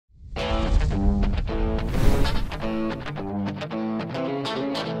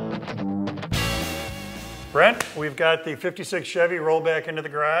Brent, we've got the 56 Chevy rolled back into the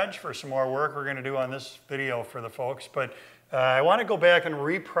garage for some more work we're going to do on this video for the folks, but I want to go back and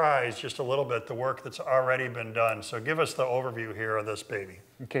reprise just a little bit the work that's already been done. So give us the overview here of this baby.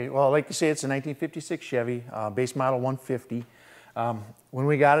 Okay, well, like you say, it's a 1956 Chevy, base model 150. When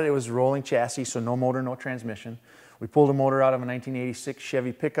we got it, it was a rolling chassis, so no motor, no transmission. We pulled a motor out of a 1986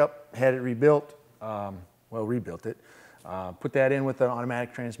 Chevy pickup, had it rebuilt, rebuilt it, put that in with an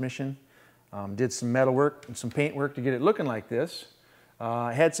automatic transmission, did some metal work and some paint work to get it looking like this.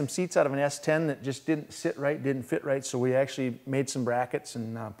 Had some seats out of an S10 that just didn't sit right, didn't fit right, so we actually made some brackets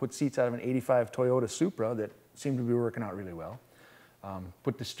and put seats out of an 85 Toyota Supra that seemed to be working out really well.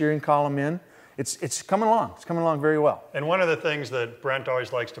 Put the steering column in. It's coming along. It's coming along very well. And one of the things that Brent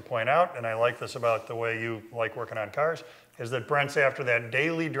always likes to point out, and I like this about the way you like working on cars, is that Brent's after that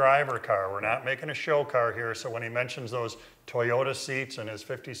daily driver car. We're not making a show car here, so when he mentions those Toyota seats and his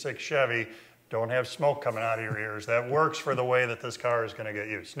 56 Chevy, don't have smoke coming out of your ears. That works for the way that this car is going to get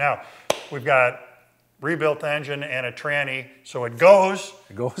used. Now, we've got rebuilt engine and a tranny, so it goes.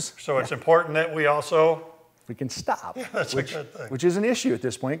 It goes. So it's important that we also... We can stop, yeah, that's a good thing. Which is an issue at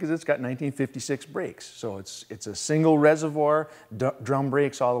this point because it's got 1956 brakes. So it's a single reservoir, drum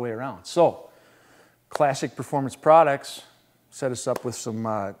brakes all the way around. So Classic Performance Products set us up with some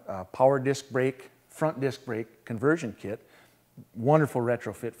power disc brake, front disc brake conversion kit. Wonderful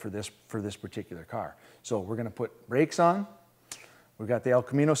retrofit for this particular car. So we're going to put brakes on. We've got the El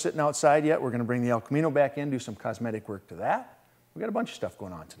Camino sitting outside yet. We're going to bring the El Camino back in, do some cosmetic work to that. We've got a bunch of stuff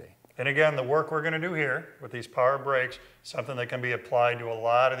going on today. And again, the work we're going to do here with these power brakes, something that can be applied to a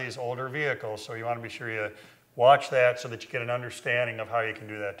lot of these older vehicles. So you want to be sure you watch that so that you get an understanding of how you can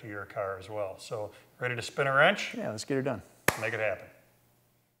do that to your car as well. So ready to spin a wrench? Yeah, let's get her done. Make it happen.